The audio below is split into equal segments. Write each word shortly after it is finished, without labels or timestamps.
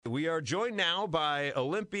We are joined now by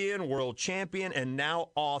Olympian, world champion, and now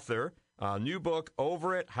author. New book,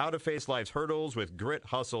 Over It, How to Face Life's Hurdles with Grit,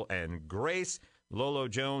 Hustle, and Grace. Lolo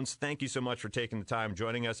Jones, thank you so much for taking the time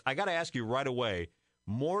joining us. I got to ask you right away,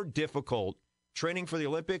 more difficult, training for the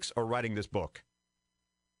Olympics or writing this book?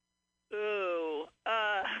 Ooh.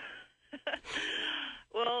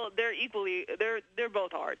 Well, they're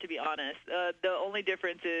both hard, to be honest. The only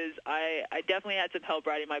difference is I definitely had some help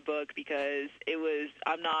writing my book because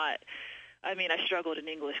I struggled in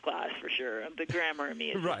English class for sure. The grammar in me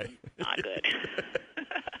is not good.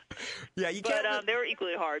 Yeah, you can't. But they were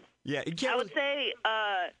equally hard. Yeah, you can't. I would say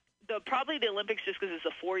probably the Olympics just because it's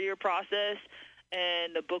a 4-year process,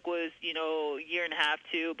 and the book was a year and a half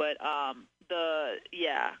too. But I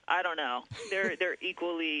don't know. They're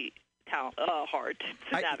equally hard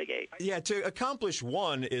to navigate. Yeah, to accomplish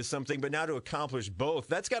one is something, but now to accomplish both,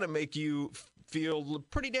 that's got to make you feel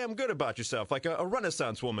pretty damn good about yourself, like a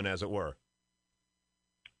Renaissance woman, as it were.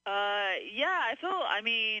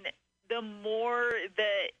 The more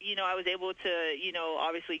that, I was able to,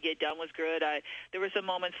 obviously get done was good. There were some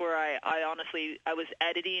moments where I honestly was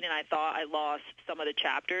editing and I thought I lost some of the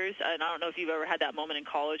chapters. And I don't know if you've ever had that moment in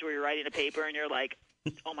college where you're writing a paper and you're like,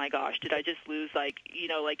 oh my gosh, did I just lose like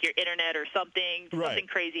your internet or something? Right. Something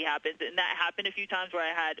crazy happens. And that happened a few times where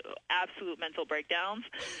I had absolute mental breakdowns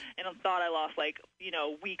and I thought I lost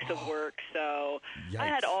weeks of work. So Yikes. I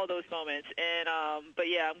had all those moments. And but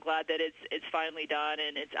yeah, I'm glad that it's finally done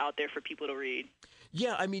and it's out there for people to read.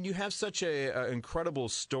 Yeah, I mean, you have such an incredible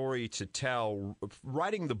story to tell.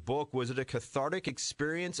 Writing the book, was it a cathartic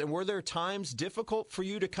experience? And were there times difficult for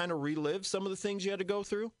you to kind of relive some of the things you had to go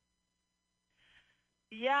through?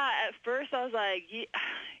 Yeah, at first I was like,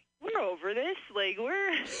 we're over this. Like,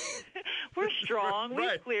 we're strong.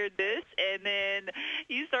 Right. We've cleared this. And then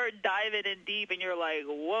you start diving in deep, and you're like,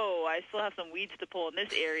 whoa, I still have some weeds to pull in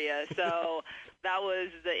this area. So that was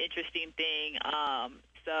the interesting thing.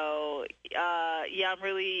 I'm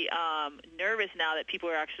really nervous now that people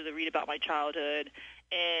are actually to read about my childhood,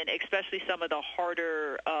 and especially some of the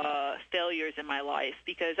harder failures in my life,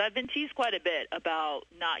 because I've been teased quite a bit about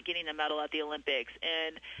not getting a medal at the Olympics.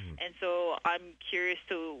 And so I'm curious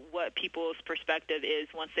to what people's perspective is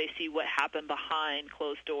once they see what happened behind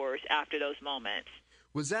closed doors after those moments.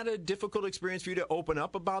 Was that a difficult experience for you to open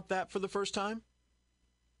up about that for the first time?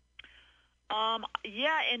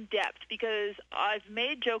 Yeah, in depth, because I've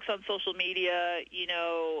made jokes on social media,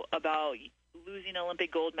 about losing an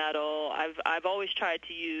Olympic gold medal. I've always tried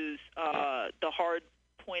to use the hard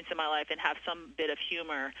points in my life and have some bit of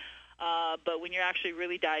humor. But when you're actually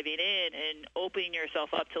really diving in and opening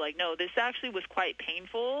yourself up to no, this actually was quite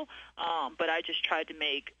painful, but I just tried to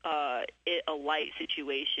make it a light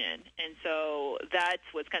situation. And so that's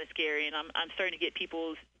what's kind of scary. And I'm starting to get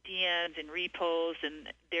people's DMs and reposts and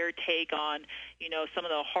their take on, some of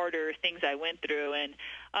the harder things I went through. And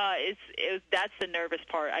that's the nervous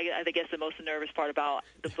part. I guess the most nervous part about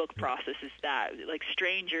the book process is that,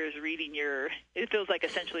 strangers reading it feels like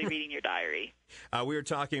essentially reading your diary. We were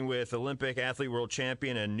talking with Olympic athlete, world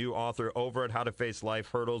champion, and new author Over It, How to Face Life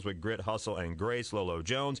Hurdles with Grit, Hustle, and Grace, Lolo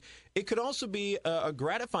Jones. It could also be a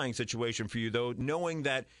gratifying situation for you, though, knowing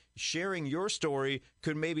that sharing your story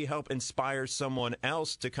could maybe help inspire someone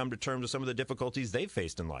else to come to terms with some of the difficulties they've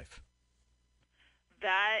faced in life.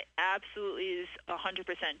 That absolutely is 100%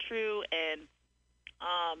 true, and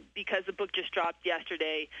because the book just dropped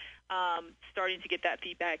yesterday, starting to get that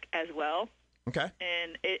feedback as well. Okay.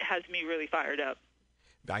 And it has me really fired up.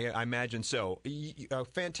 I imagine so. A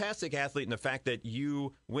fantastic athlete, and the fact that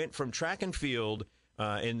you went from track and field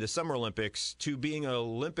in the Summer Olympics to being an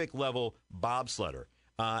Olympic-level bobsledder.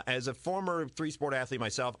 As a former three-sport athlete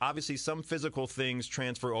myself, obviously some physical things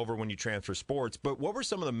transfer over when you transfer sports, but what were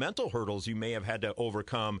some of the mental hurdles you may have had to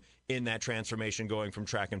overcome in that transformation going from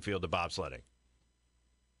track and field to bobsledding?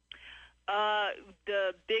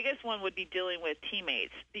 The biggest one would be dealing with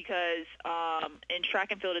teammates, because in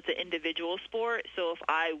track and field it's an individual sport, so if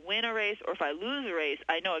I win a race or if I lose a race,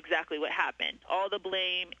 I know exactly what happened. All the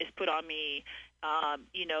blame is put on me.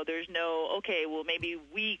 There's no, okay, well, maybe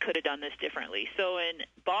we could have done this differently. So in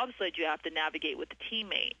bobsled, you have to navigate with the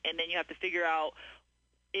teammate, and then you have to figure out,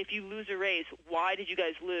 if you lose a race, why did you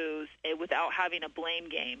guys lose, without having a blame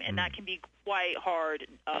game? And that can be quite hard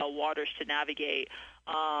waters to navigate.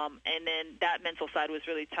 And then that mental side was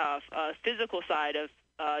really tough. Physical side of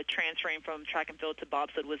transferring from track and field to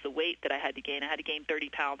bobsled was the weight that I had to gain. I had to gain 30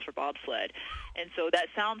 pounds for bobsled. And so that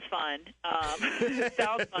sounds fun. It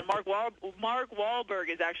sounds fun. Mark Wahlberg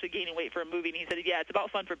is actually gaining weight for a movie, and he said, yeah, it's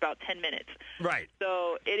about fun for about 10 minutes. Right.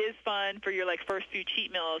 So it is fun for your first few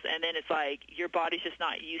cheat meals, and then it's your body's just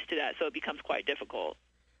not used to that, so it becomes quite difficult.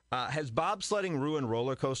 Has bobsledding ruined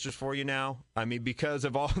roller coasters for you now? I mean, because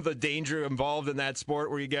of all the danger involved in that sport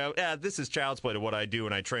where you go, yeah, this is child's play to what I do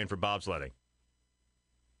when I train for bobsledding.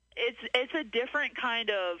 It's a different kind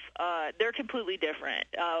of they're completely different.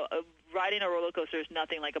 Riding a roller coaster is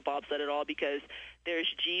nothing like a bobsled at all because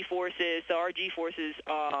there's G-forces. So our G-forces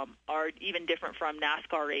are even different from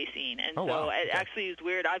NASCAR racing. And it actually is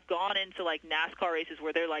weird. I've gone into like NASCAR races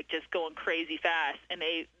where they're like just going crazy fast, and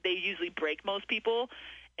they usually break most people.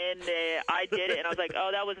 And I did it, and I was like, oh,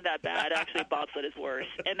 that wasn't that bad. Actually, bobsled is worse.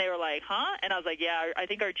 And they were like, huh? And I was like, yeah, I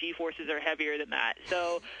think our G-forces are heavier than that.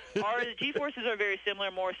 So our G-forces are very similar,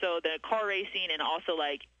 more so than car racing and also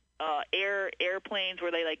like airplanes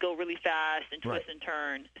where they like go really fast and twist and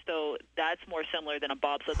turn. So that's more similar than a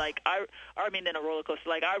bobsled. Like than a roller coaster.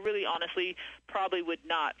 Like I really honestly probably would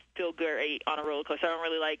not feel great on a roller coaster. I don't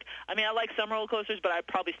really like. I mean, I like some roller coasters, but I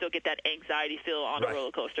probably still get that anxiety feel on a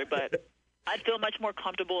roller coaster. But I'd feel much more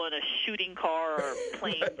comfortable in a shooting car or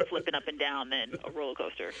plane flipping up and down than a roller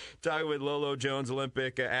coaster. Talking with Lolo Jones,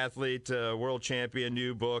 Olympic athlete, world champion,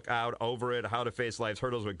 new book out, Over It, How to Face Life's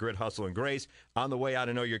Hurdles with Grit, Hustle, and Grace. On the way out,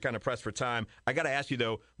 I know you're kind of pressed for time. I got to ask you,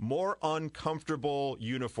 though, more uncomfortable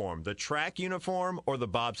uniform, the track uniform or the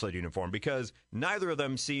bobsled uniform? Because neither of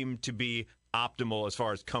them seem to be optimal as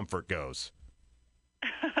far as comfort goes.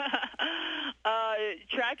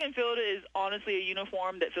 Track and field is honestly a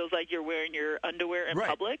uniform that feels like you're wearing your underwear in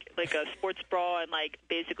public, like a sports bra and like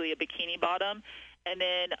basically a bikini bottom. And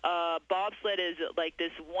then bobsled is like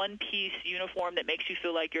this one-piece uniform that makes you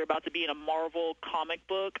feel like you're about to be in a Marvel comic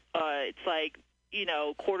book. It's like,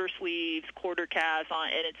 quarter sleeves, quarter calves on,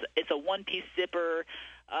 and it's a one-piece zipper.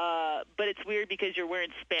 But it's weird because you're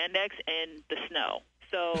wearing spandex in the snow.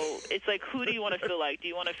 So it's like, who do you want to feel like? Do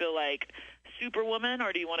you want to feel like Superwoman,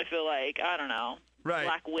 or do you want to feel like, I don't know,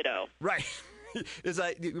 Black Widow? Right.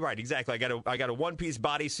 Right, exactly. I got a one-piece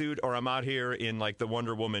bodysuit, or I'm out here in like the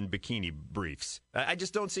Wonder Woman bikini briefs. I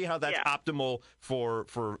just don't see how that's optimal for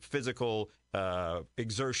physical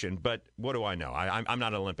exertion. But what do I know? I'm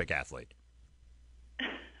not an Olympic athlete.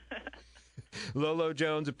 Lolo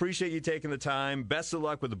Jones, appreciate you taking the time. Best of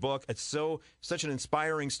luck with the book. It's such an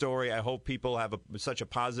inspiring story. I hope people have such a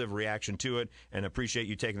positive reaction to it, and appreciate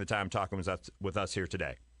you taking the time talking with us here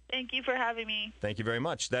today. Thank you for having me. Thank you very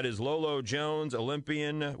much. That is Lolo Jones,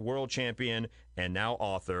 Olympian, world champion, and now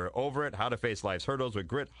author. Over It, How to Face Life's Hurdles with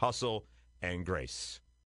Grit, Hustle, and Grace.